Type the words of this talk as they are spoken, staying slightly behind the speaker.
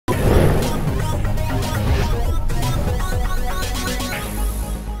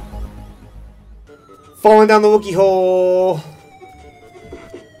Falling down the Wookie hole.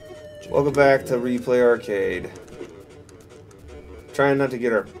 Welcome back to Replay Arcade. Trying not to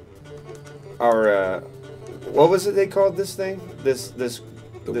get our what was it they called this thing? This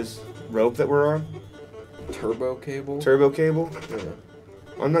rope that we're on? Turbo cable? Turbo cable? Yeah.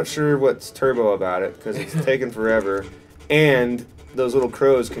 I'm not sure what's turbo about it because it's taken forever, and those little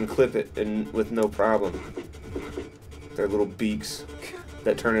crows can clip it with no problem. They're little beaks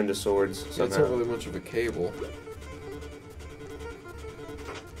that turn into swords somehow. That's not really much of a cable.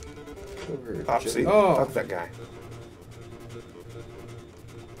 See? Oh! Fuck that guy.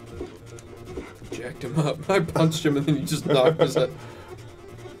 Jacked him up. I punched him and then he just knocked his head.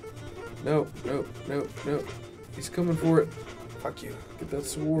 No, no, no, no. He's coming for it. Fuck you. Get that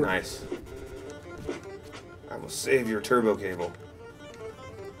sword. Nice. I will save your turbo cable.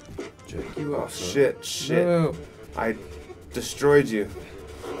 Jack you up. Oh, shit, shit. No. I destroyed you.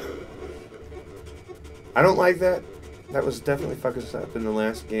 I don't like that. That was definitely fucking us up in the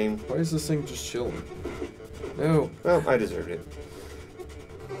last game. Why is this thing just chilling? No. Well, I deserved it.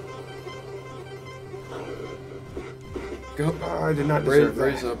 Go. Oh, I did not deserve that.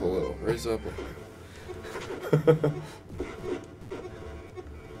 Raise up a little. Raise up a little.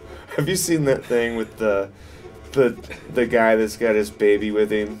 Have you seen that thing with the guy that's got his baby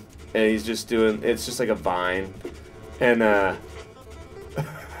with him, and he's just doing, it's just like a vine, and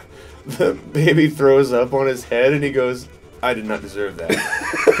the baby throws up on his head, and he goes, "I did not deserve that."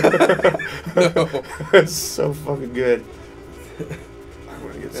 No. It's so fucking good.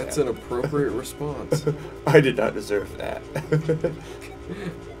 That's an appropriate response. I did not deserve that.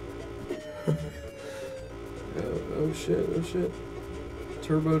 Oh shit, oh shit.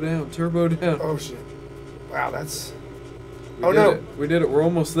 Turbo down, turbo down. Oh shit. Wow, that's... We did it, we're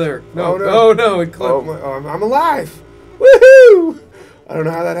almost there. No, oh no, oh, no it clipped. Oh, I'm alive! Woohoo! I don't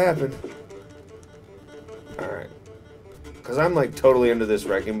know how that happened. Alright. Because I'm like totally into this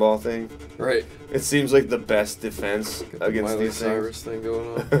wrecking ball thing. Right. It seems like the best defense against these Cyrus things. thing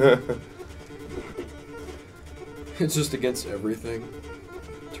going on. It's just against everything.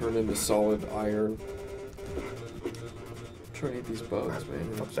 Turn into solid iron. I'm trying to eat these bugs,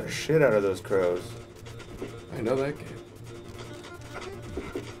 man. Fuck the shit out of those crows. I know that game.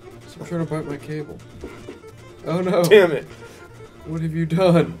 So I'm trying to bite my cable. Oh no! Damn it! What have you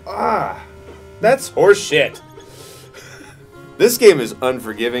done? Ah! That's horse shit! This game is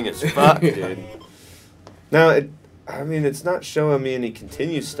unforgiving as fuck, Yeah. dude. Now, I mean, it's not showing me any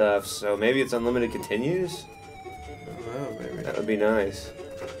continue stuff, so maybe it's unlimited continues? I don't know, maybe. That would be nice.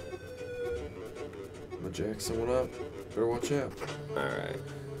 I'm gonna jack someone up. Better watch out. Alright.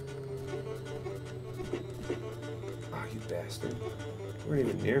 Oh, you bastard. You weren't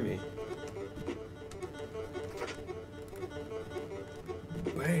even near me.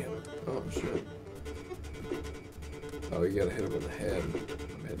 Bam! Oh shit. Oh, you gotta hit him in the head.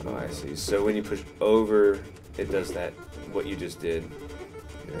 Oh, I see. So when you push over, it does that, what you just did.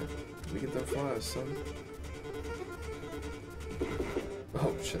 Yeah. We get them flies, son.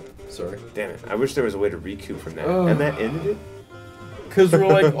 Oh shit. Sorry. Damn it. I wish there was a way to recoup from that. Oh. And that ended it? Because we're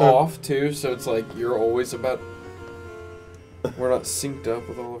like off too, so it's like you're always about. We're not synced up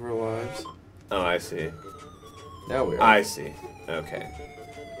with all of our lives. Oh, I see. Now we are. I see. Okay.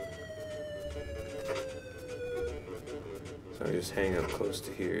 So I just hang up close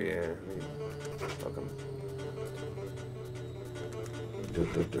to here, yeah. Fuck 'em.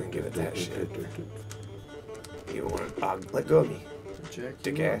 Give it that shit. You want to let go of me. Jack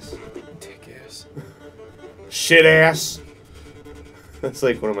Dick you up. ass. Dick ass. Shit ass! That's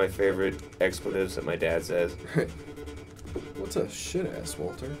like one of my favorite expletives that my dad says. What's a shit ass,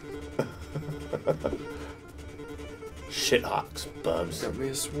 Walter? Shithawks, bubs. Got me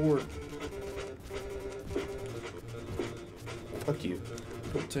a sword. Fuck you.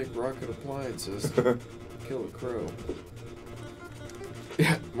 Don't take rocket appliances. Kill a crow.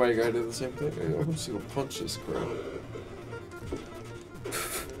 Yeah, my guy did the same thing. I'm just gonna punch this crow.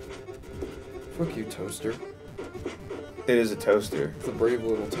 Fuck you, toaster. It is a toaster. It's a brave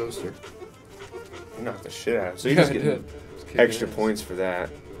little toaster. You knocked the shit out of it. So you Yeah, just I get did. Just kicking extra ass. points for that.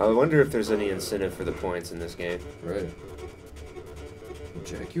 I wonder if there's any incentive for the points in this game. Right. I'll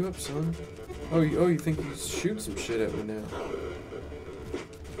jack you up, son. Oh, you think you can shoot some shit at me now?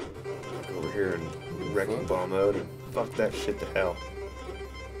 Go over here in wrecking Fuck. ball mode and fuck that shit to hell.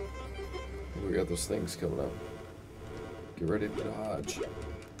 We got those things coming up. Get ready to dodge. Yeah,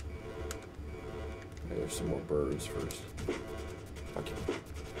 there's some more birds first. Fuck you.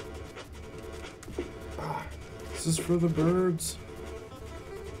 Ah. This is for the birds.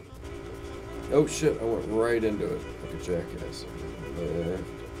 Oh shit, I went right into it like a jackass.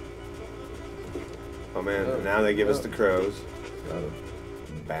 Oh man, now they give us the crows. Got him.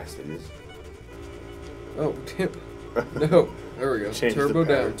 Bastards. Oh, damn. No. There we go. Change the Turbo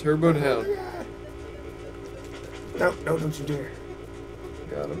down. pattern. Turbo down. No, don't you dare.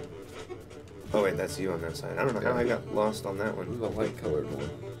 Got him. Oh wait, that's you on that side. I don't know how I got lost on that This is one. the light colored one.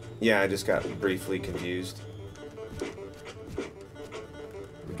 Yeah, I just got briefly confused. Let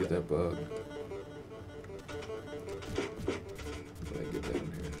me get that bug. Let me get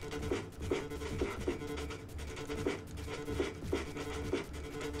down here.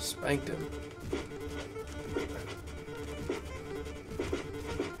 Spanked him.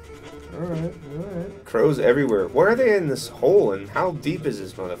 Alright. Crows everywhere. Where are they in this hole, and how deep is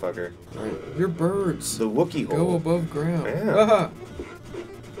this motherfucker? Alright. You're birds. The Wookie Go hole. above ground. Yeah. Ah!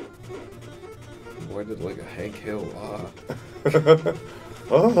 Why did like a Hank Hill? Ah.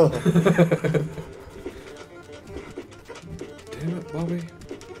 Oh. Damn it, Bobby.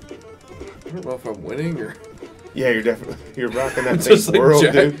 I don't know if I'm winning or Yeah, you're rocking that just big world,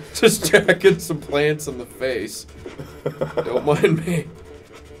 dude. just jacking some plants in the face. Don't mind me.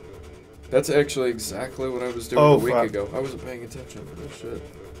 That's actually exactly what I was doing a week ago. I wasn't paying attention. Oh shit.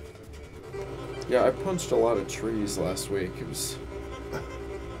 Yeah, I punched a lot of trees last week. It was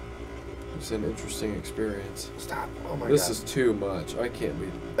an interesting experience. Stop. Oh my god. This is too much. I can't be.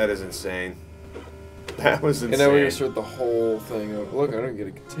 That is insane. That was insane. And now we're gonna start the whole thing over. Look, I don't get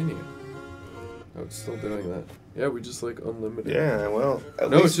to continue. Oh, it's still doing that. Yeah, we just like unlimited. Yeah, well.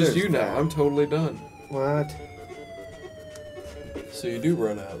 No, it's just you now. I'm totally done. What? So you do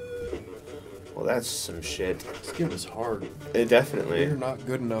run out. Well, that's some shit. This game is hard. It definitely. You're not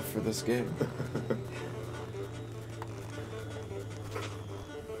good enough for this game.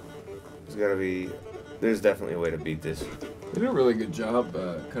 There's definitely a way to beat this. They did a really good job,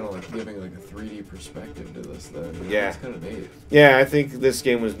 kind of like giving like a 3D perspective to this, though. Yeah. It's kind of neat. Yeah, I think this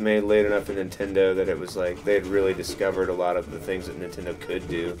game was made late enough in Nintendo that it was like they had really discovered a lot of the things that Nintendo could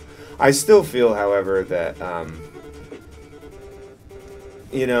do. I still feel, however, that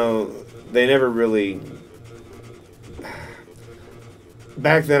they never really.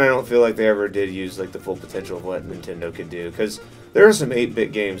 Back then, I don't feel like they ever did use like the full potential of what Nintendo could do, because there are some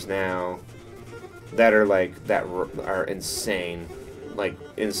 8-bit games now that are are insane, like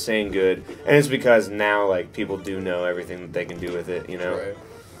insane good, and it's because now like people do know everything that they can do with it, you know. Right.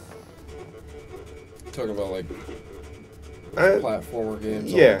 Talking about like platformer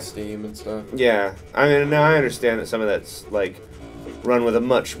games on Steam and stuff. Yeah, I mean now I understand that some of that's like run with a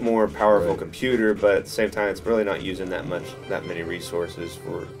much more powerful computer, but at the same time it's really not using that many resources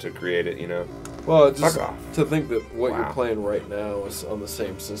to create it, you know. Well, just Fuck off. to think that what you're playing right now is on the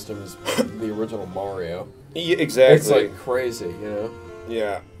same system as the original Mario. Yeah, exactly. It's like crazy, you know.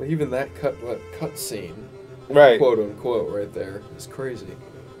 Yeah. But even that cut scene, right, quote unquote, right there is crazy.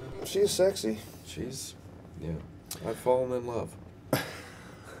 She's sexy. I've fallen in love.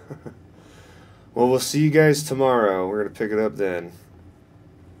 Well, we'll see you guys tomorrow. We're gonna pick it up then.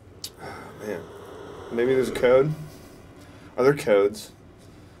 Oh, man, maybe there's a code. Are there codes?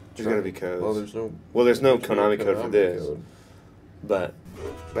 There's gotta be codes. Well, there's no Konami code for this. Code. But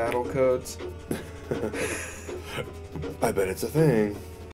battle codes. I bet it's a thing.